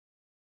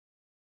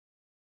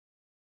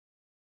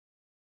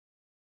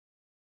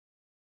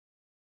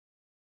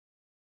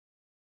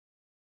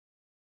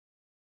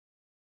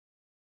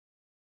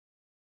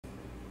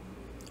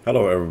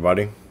Hello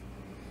everybody,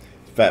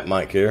 Fat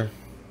Mike here,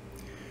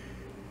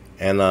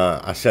 and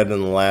I said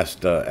in the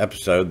last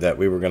episode that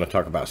we were going to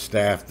talk about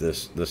staff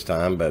this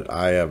time, but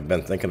I have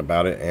been thinking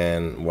about it,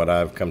 and what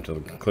I've come to the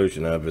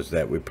conclusion of is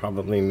that we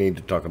probably need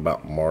to talk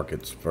about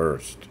markets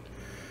first.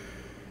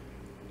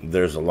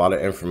 There's a lot of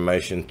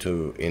information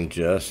to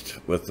ingest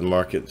with the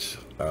markets,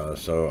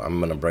 so I'm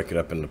going to break it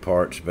up into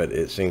parts, but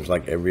it seems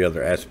like every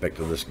other aspect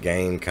of this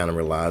game kind of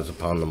relies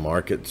upon the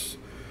markets.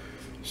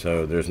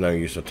 So there's no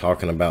use of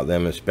talking about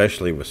them,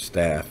 especially with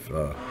staff.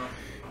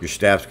 Your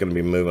staff's going to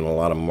be moving a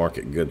lot of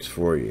market goods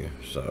for you.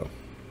 So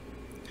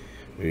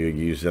you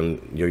use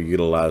them, you'll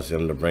utilize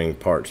them to bring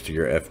parts to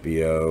your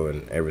FBO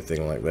and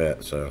everything like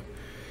that. So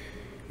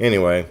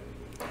anyway,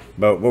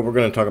 but what we're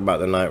going to talk about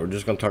tonight, we're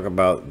just going to talk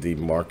about the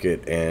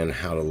market and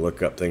how to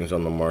look up things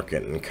on the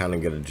market and kind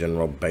of get a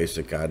general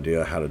basic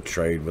idea how to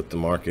trade with the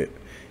market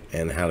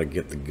and how to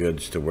get the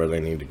goods to where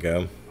they need to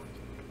go.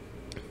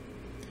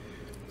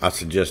 I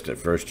suggest at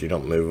first you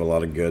don't move a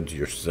lot of goods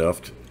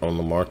yourself on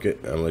the market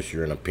unless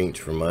you're in a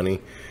pinch for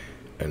money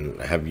and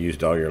have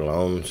used all your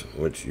loans,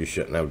 which you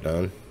shouldn't have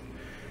done.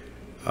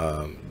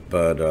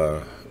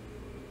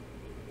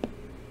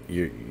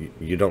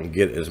 You don't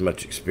get as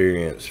much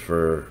experience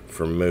for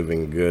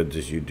moving goods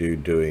as you do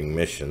doing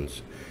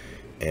missions.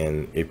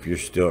 And if you're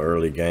still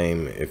early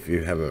game, if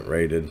you haven't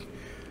rated,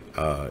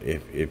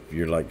 if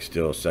you're like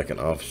still a second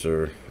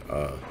officer,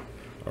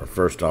 or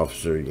first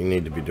officer, you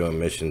need to be doing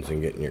missions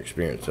and getting your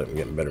experience up and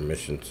getting better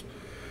missions.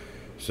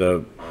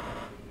 So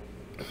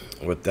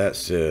with that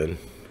said,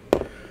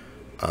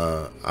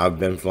 I've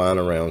been flying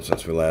around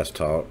since we last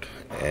talked,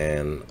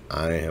 and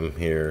I am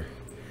here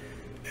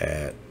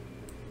at,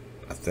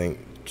 I think,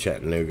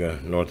 Chattanooga,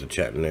 north of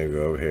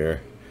Chattanooga over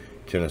here,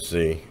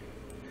 Tennessee.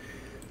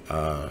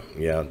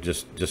 Yeah,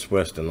 just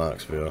west of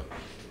Knoxville.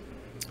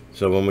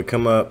 So when we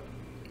come up,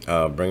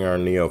 bring our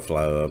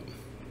NeoFly up.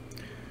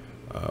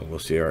 We'll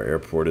see our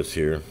airport is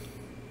here.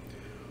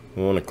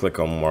 We want to click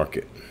on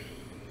market.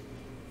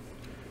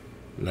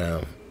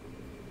 Now,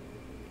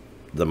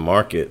 the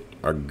market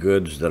are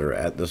goods that are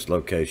at this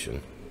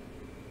location.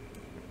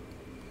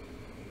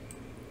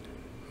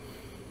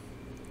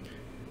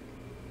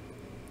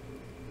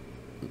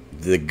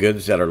 The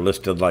goods that are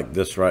listed like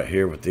this right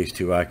here with these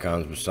two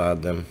icons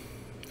beside them,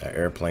 an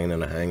airplane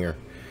and a hangar,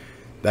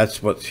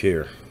 that's what's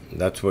here.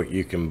 That's what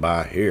you can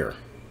buy here.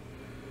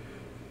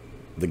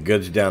 The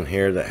goods down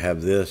here that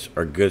have this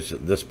are goods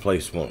that this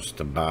place wants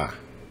to buy.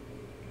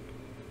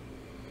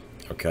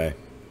 Okay?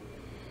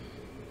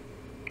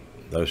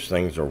 Those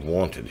things are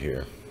wanted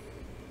here.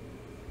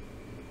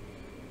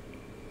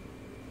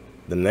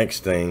 The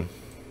next thing,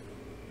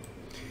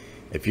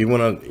 if you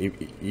want to,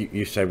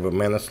 you say, well,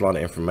 man, that's a lot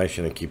of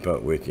information to keep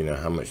up with, you know,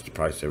 how much the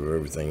price of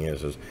everything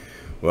is.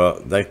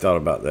 Well, they thought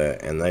about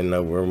that, and they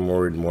know we're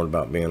worried more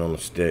about being on the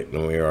stick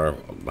than we are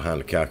behind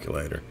the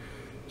calculator.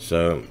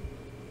 So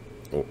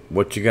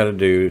what you got to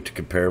do to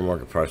compare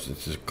market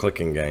prices, it's a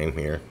clicking game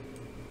here.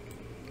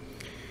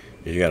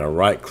 You got to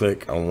right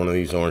click on one of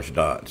these orange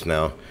dots.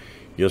 Now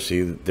you'll see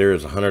that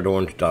there's 100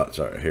 orange dots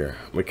out here.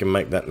 We can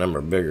make that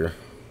number bigger,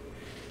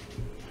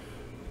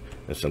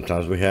 and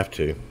sometimes we have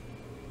to,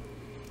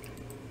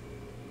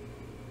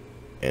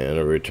 and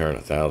it'll return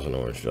 1,000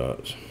 orange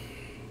dots.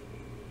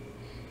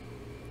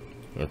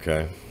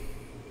 Okay,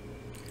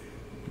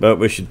 but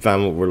we should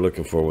find what we're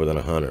looking for within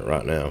 100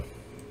 right now.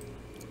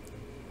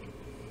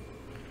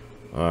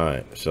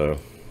 Alright, so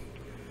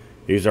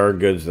these are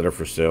goods that are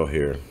for sale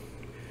here.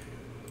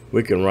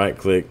 We can right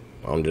click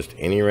on just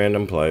any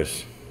random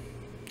place,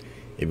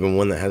 even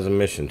one that has a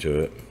mission to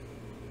it.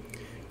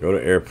 Go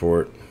to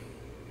airport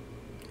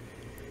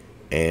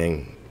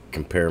and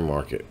compare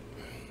market.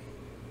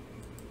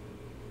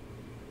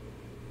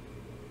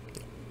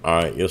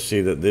 Alright, you'll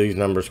see that these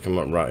numbers come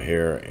up right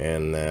here,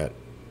 and that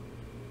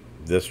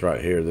this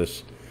right here,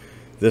 this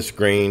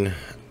green,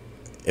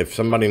 if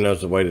somebody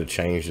knows the way to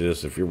change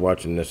this, if you're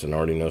watching this and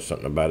already know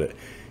something about it,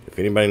 if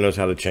anybody knows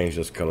how to change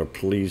this color,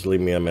 please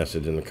leave me a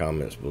message in the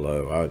comments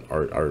below,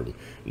 or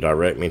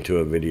direct me to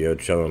a video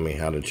showing me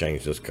how to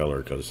change this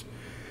color, because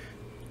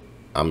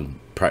I'm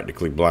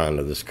practically blind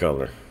to this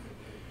color.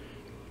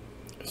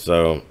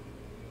 So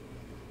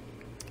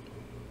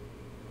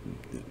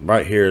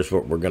right here is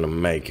what we're going to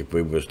make if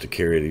we was to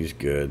carry these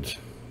goods.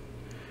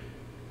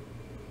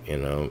 You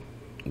know,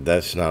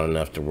 that's not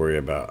enough to worry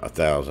about.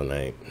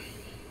 1,008.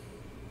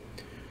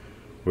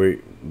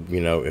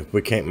 You know, if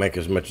we can't make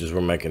as much as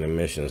we're making in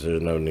missions,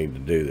 there's no need to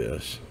do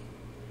this.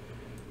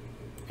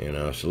 You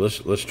know, so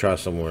let's try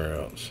somewhere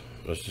else.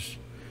 Let's just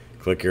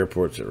click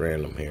airports at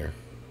random here.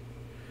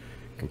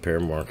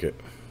 Compare market.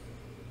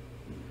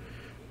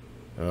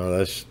 Oh,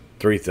 that's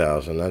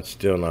 3,000. That's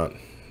still not,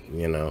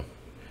 you know.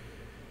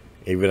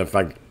 Even if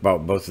I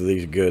bought both of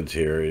these goods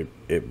here,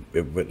 it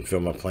wouldn't fill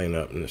my plane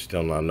up, and it's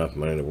still not enough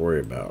money to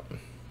worry about. And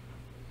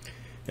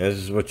this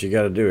is what you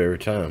got to do every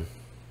time.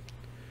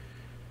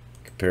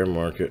 Compare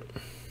market.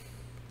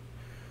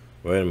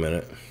 Wait a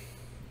minute.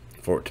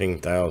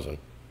 14,000.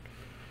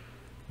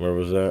 Where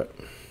was that?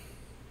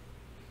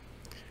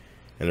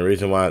 And the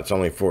reason why it's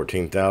only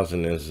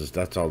 14,000 is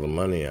that's all the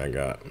money I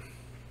got.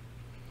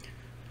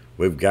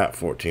 We've got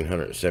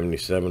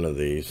 1,477 of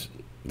these.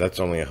 That's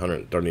only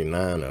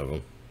 139 of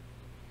them.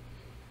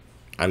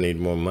 I need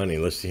more money.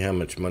 Let's see how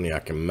much money I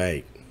can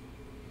make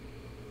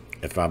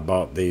if I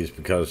bought these,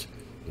 because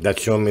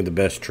that's showing me the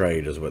best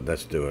trade is what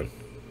that's doing.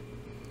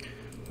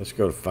 Let's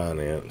go to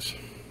finance.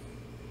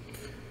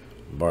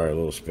 Borrow a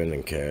little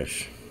spending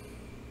cash,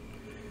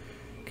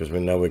 because we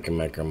know we can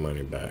make our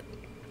money back.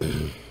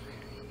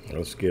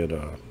 Let's get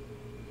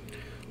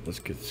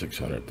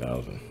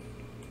 600,000.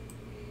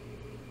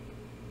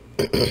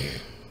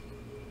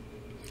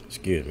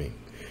 Excuse me.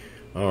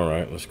 All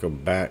right, let's go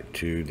back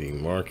to the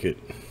market,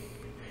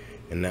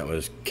 and that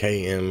was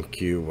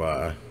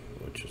KMQY,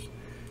 which is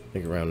I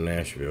think around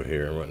Nashville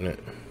here, wasn't it?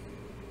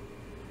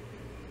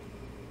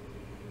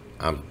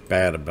 I'm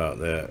bad about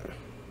that.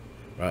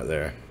 Right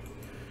there,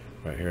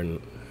 right here.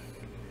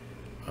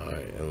 All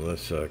right, and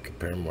let's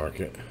compare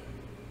market,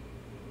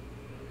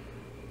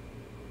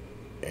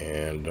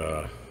 and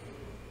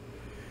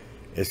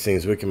it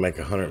seems we can make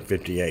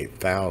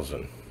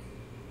 158,000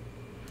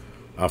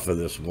 off of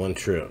this one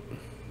trip.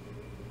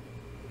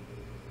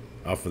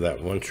 Off of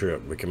that one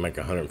trip, we can make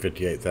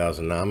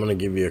 158,000. Now I'm going to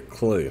give you a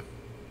clue.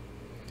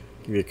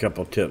 Give you a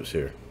couple tips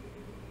here.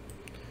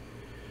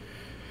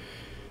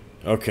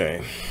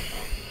 Okay,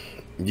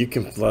 you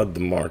can flood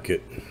the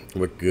market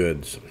with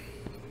goods.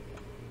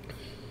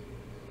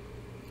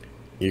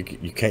 You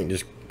can't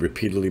just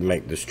repeatedly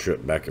make this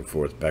trip back and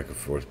forth, back and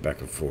forth,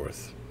 back and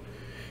forth.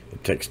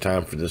 It takes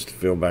time for this to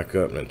fill back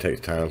up, and it takes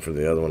time for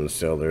the other one to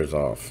sell theirs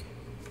off.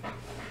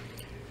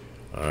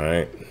 All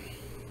right.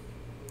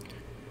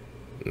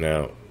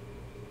 Now,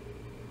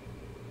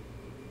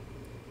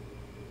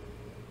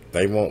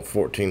 they want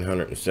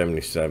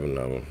 1,477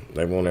 of them.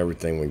 They want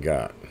everything we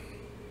got.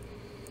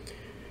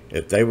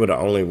 If they would have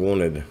only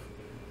wanted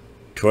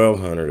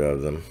 1,200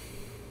 of them,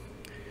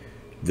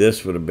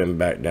 this would have been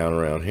back down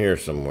around here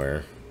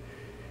somewhere,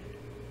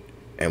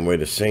 and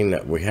we'd have seen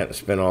that we hadn't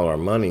spent all our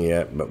money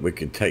yet, but we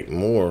could take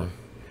more.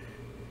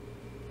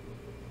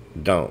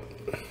 Don't.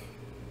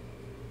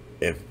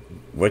 If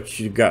what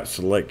you got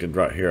selected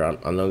right here,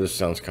 I know this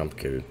sounds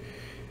complicated.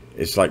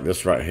 It's like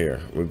this right here.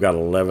 We've got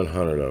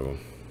 1,100 of them,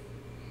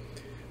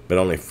 but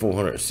only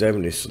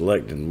 470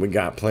 selected. We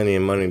got plenty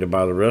of money to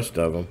buy the rest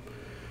of them.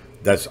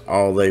 That's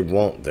all they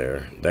want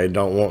there. They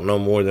don't want no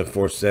more than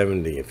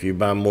 470. If you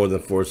buy more than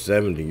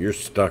 470, you're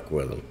stuck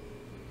with them.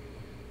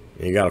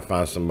 You got to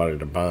find somebody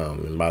to buy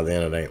them, and by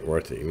then it ain't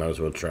worth it. You might as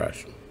well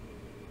trash them.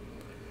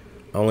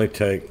 Only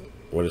take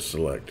what is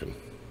selected.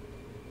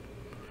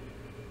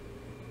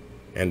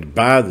 And to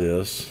buy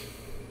this,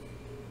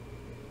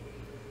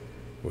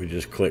 we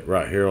just click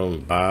right here on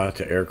buy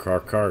to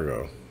aircraft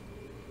cargo.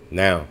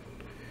 Now,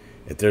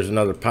 if there's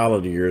another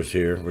pilot of yours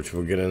here, which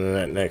we'll get into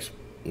that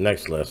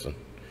next lesson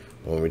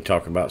when we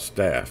talk about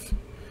staff,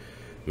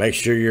 make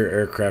sure your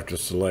aircraft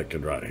is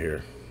selected right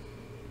here.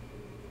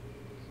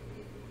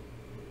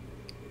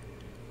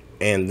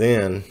 And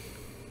then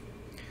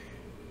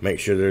make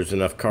sure there's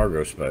enough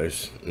cargo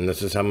space, and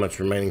this is how much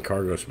remaining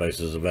cargo space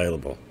is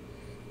available.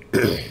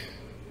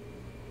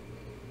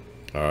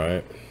 All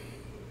right,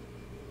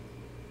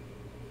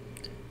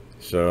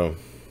 so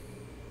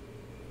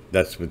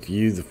that's with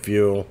you, the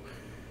fuel,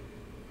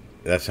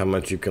 that's how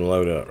much you can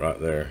load up right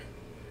there.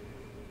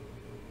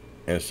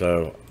 And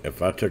so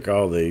if I took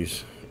all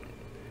these,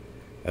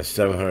 that's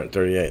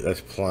 738.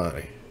 That's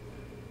plenty.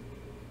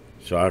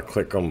 So I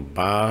click on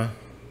buy.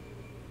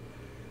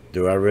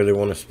 Do I really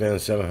want to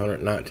spend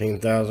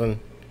 719,000?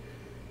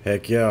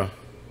 Heck yeah.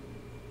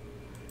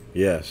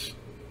 Yes.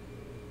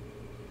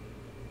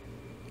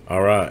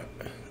 All right,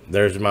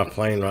 there's my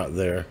plane right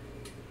there.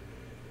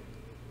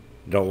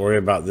 Don't worry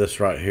about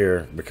this right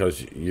here,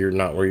 because you're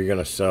not where you're going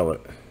to sell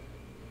it.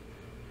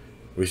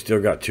 We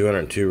still got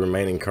 202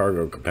 remaining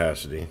cargo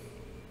capacity.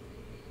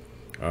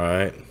 All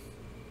right,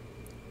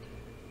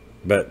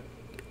 but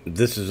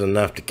this is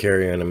enough to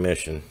carry an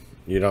emission.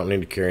 You don't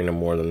need to carry no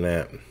more than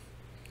that.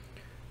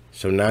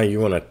 So now you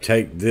want to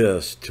take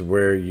this to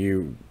where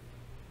you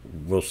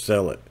will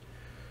sell it.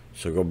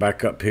 So go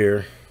back up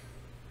here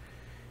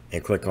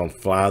and click on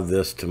fly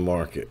this to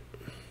market,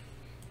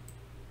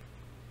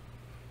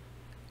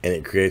 and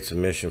it creates a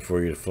mission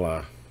for you to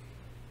fly.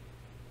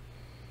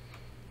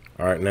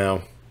 All right,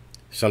 now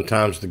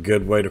sometimes the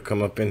good way to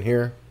come up in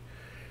here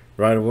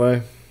right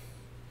away,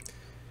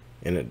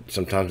 and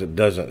sometimes it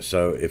doesn't.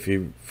 So if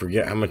you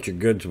forget how much your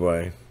goods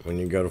weigh when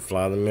you go to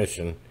fly the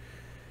mission,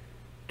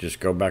 just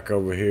go back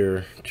over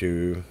here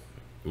to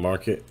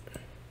market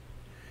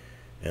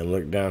and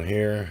look down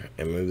here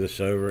and move this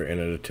over,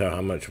 and it'll tell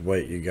how much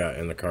weight you got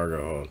in the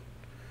cargo hold.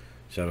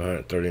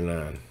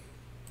 739.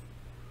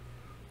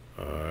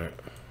 All right.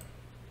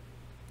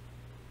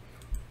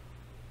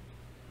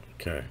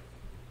 Okay.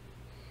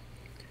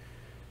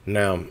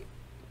 Now,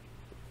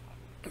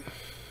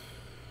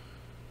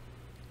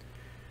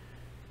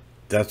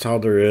 that's all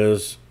there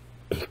is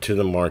to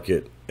the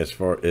market as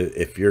far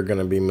if you're going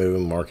to be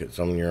moving markets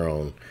on your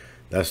own.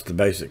 That's the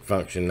basic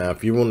function. Now,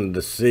 if you wanted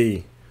to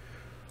see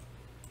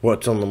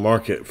what's on the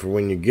market for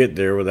when you get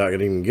there. Without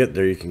even get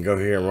there, you can go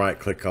here and right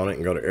click on it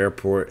and go to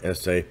airport and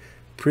say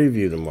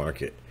preview the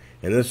market,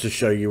 and this will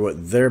show you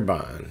what they're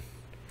buying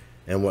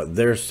and what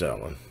they're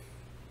selling.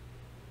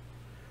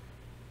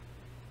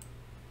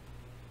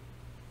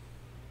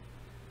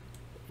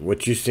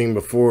 What you've seen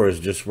before is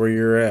just where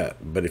you're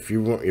at, but if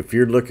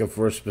you're looking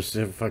for a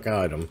specific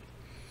item,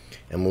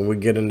 and when we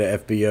get into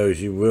FBOs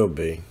you will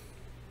be,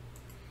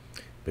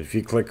 but if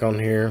you click on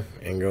here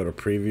and go to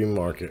preview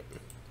market,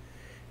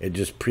 it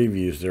just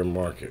previews their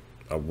market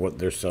of what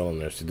they're selling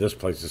there. See, this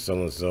place is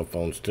selling cell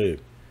phones too,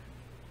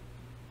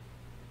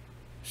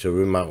 so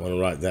we might want to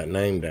write that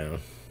name down.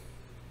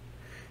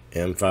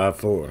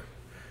 M54.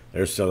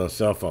 They're selling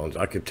cell phones.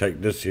 I could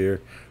take this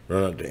here,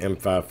 run up to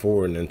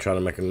M54, and then try to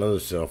make another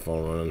cell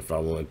phone run if I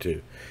wanted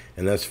to,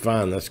 and that's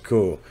fine, that's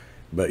cool.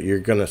 But you're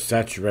going to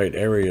saturate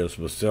areas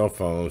with cell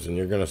phones, and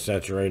you're going to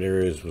saturate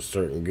areas with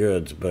certain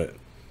goods, but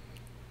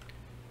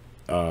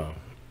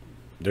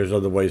there's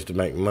other ways to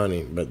make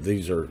money, but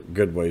these are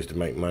good ways to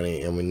make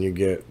money. And when you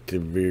get to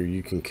where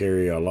you can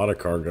carry a lot of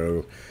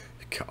cargo,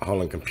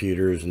 hauling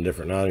computers and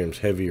different items,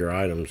 heavier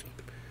items,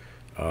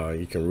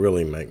 you can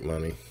really make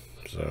money.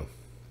 So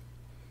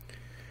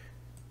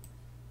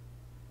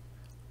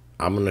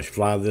I'm gonna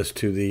fly us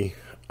to the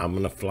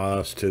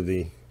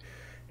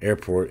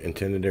airport,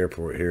 intended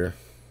airport here,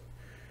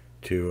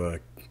 to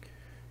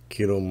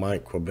Kilo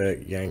Mike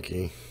Quebec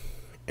Yankee,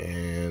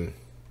 and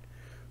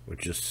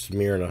which is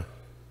Smyrna,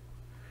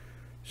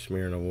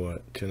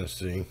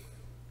 Tennessee,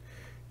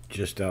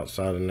 just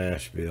outside of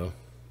Nashville.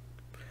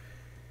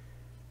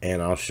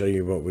 And I'll show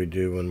you what we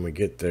do when we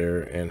get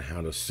there and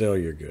how to sell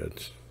your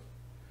goods.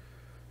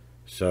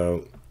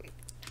 So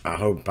I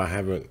hope I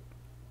haven't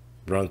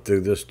run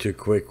through this too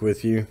quick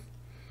with you,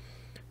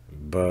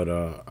 but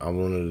I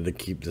wanted to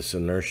keep this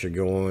inertia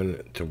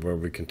going to where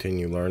we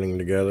continue learning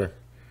together.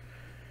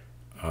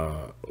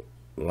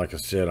 Like I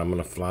said, I'm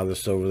going to fly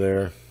this over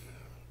there.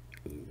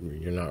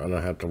 You're not going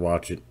to have to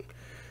watch it,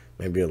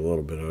 maybe a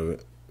little bit of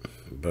it,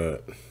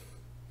 but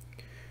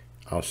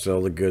I'll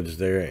sell the goods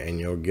there and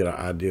you'll get an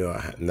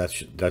idea. And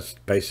that's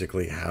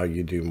basically how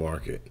you do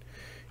market.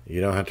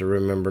 You don't have to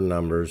remember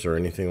numbers or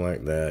anything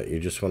like that. You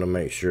just want to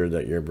make sure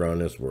that your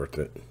run is worth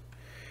it.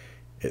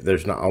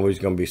 There's not always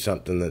going to be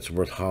something that's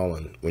worth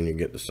hauling when you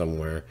get to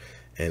somewhere,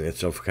 and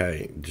it's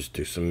okay. Just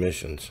do some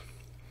missions,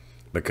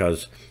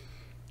 because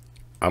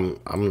I'm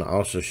going to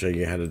also show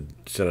you how to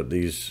set up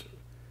these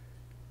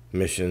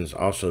missions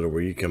also to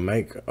where you can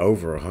make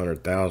over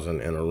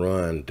 100,000 in a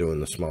run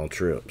doing the small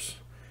trips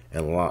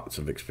and lots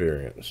of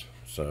experience.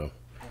 So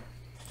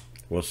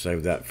we'll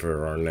save that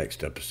for our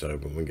next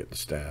episode when we get the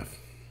staff.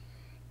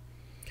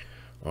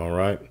 All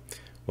right,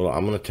 well,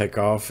 I'm going to take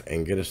off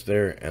and get us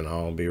there, and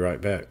I'll be right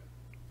back.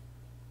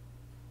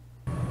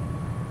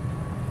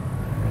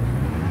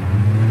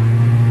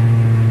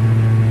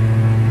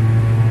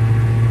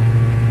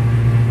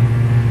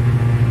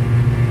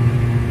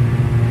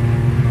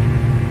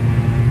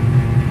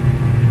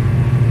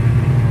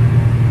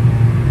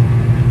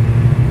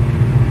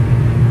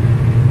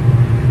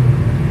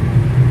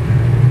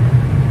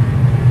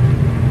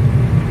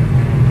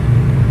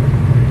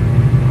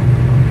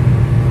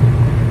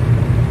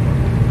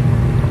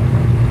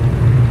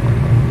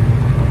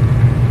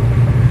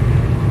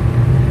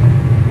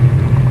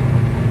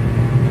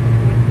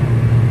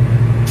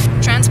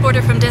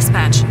 From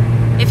dispatch.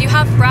 If you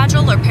have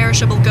fragile or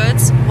perishable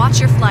goods, watch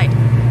your flight.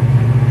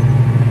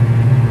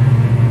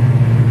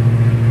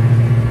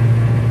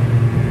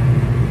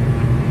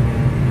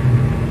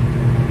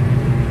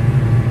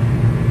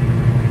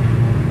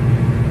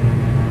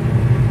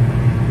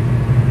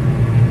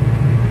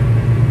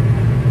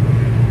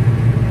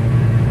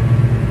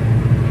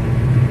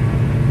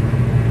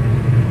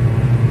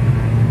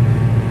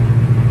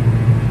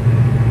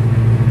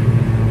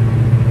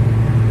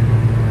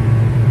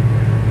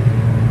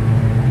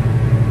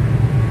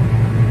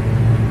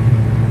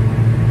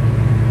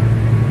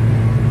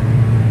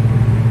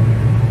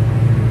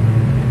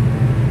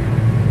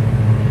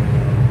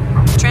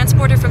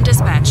 From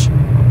dispatch.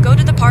 Go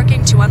to the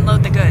parking to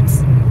unload the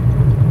goods.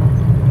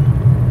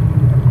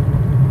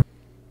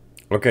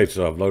 Okay,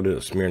 so I've loaded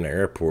at Smyrna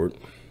Airport.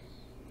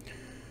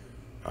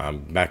 I'm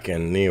back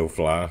in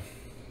NeoFly.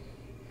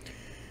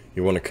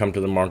 You want to come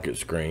to the market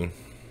screen,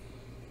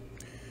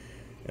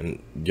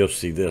 and you'll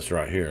see this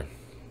right here.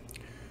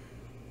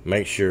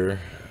 Make sure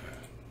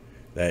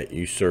that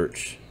you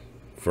search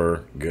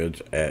for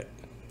goods at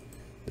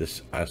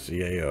this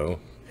ICAO,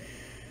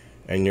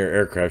 and your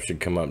aircraft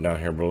should come up down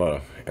here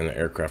below in the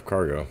aircraft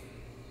cargo.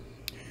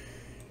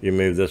 You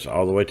move this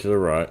all the way to the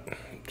right,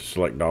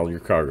 select all your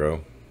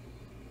cargo,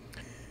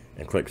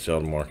 and click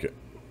sell to market.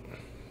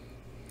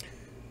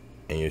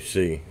 And you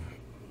see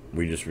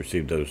we just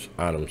received those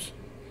items.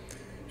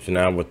 So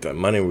now with the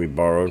money we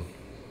borrowed,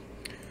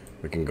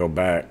 we can go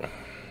back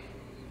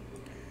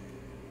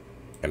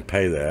and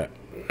pay that,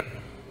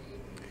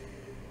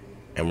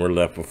 and we're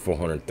left with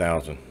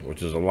 400,000,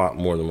 which is a lot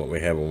more than what we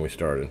had when we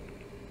started.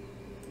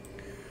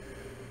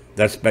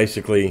 That's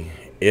basically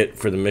it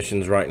for the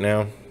missions right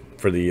now.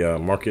 for the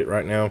market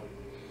right now.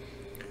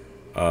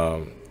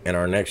 In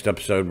our next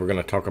episode, we're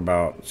going to talk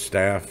about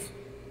staff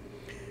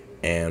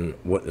and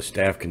what the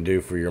staff can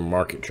do for your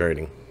market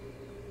trading.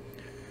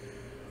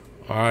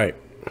 All right.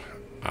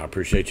 I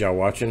appreciate y'all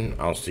watching.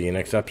 I'll see you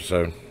next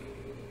episode.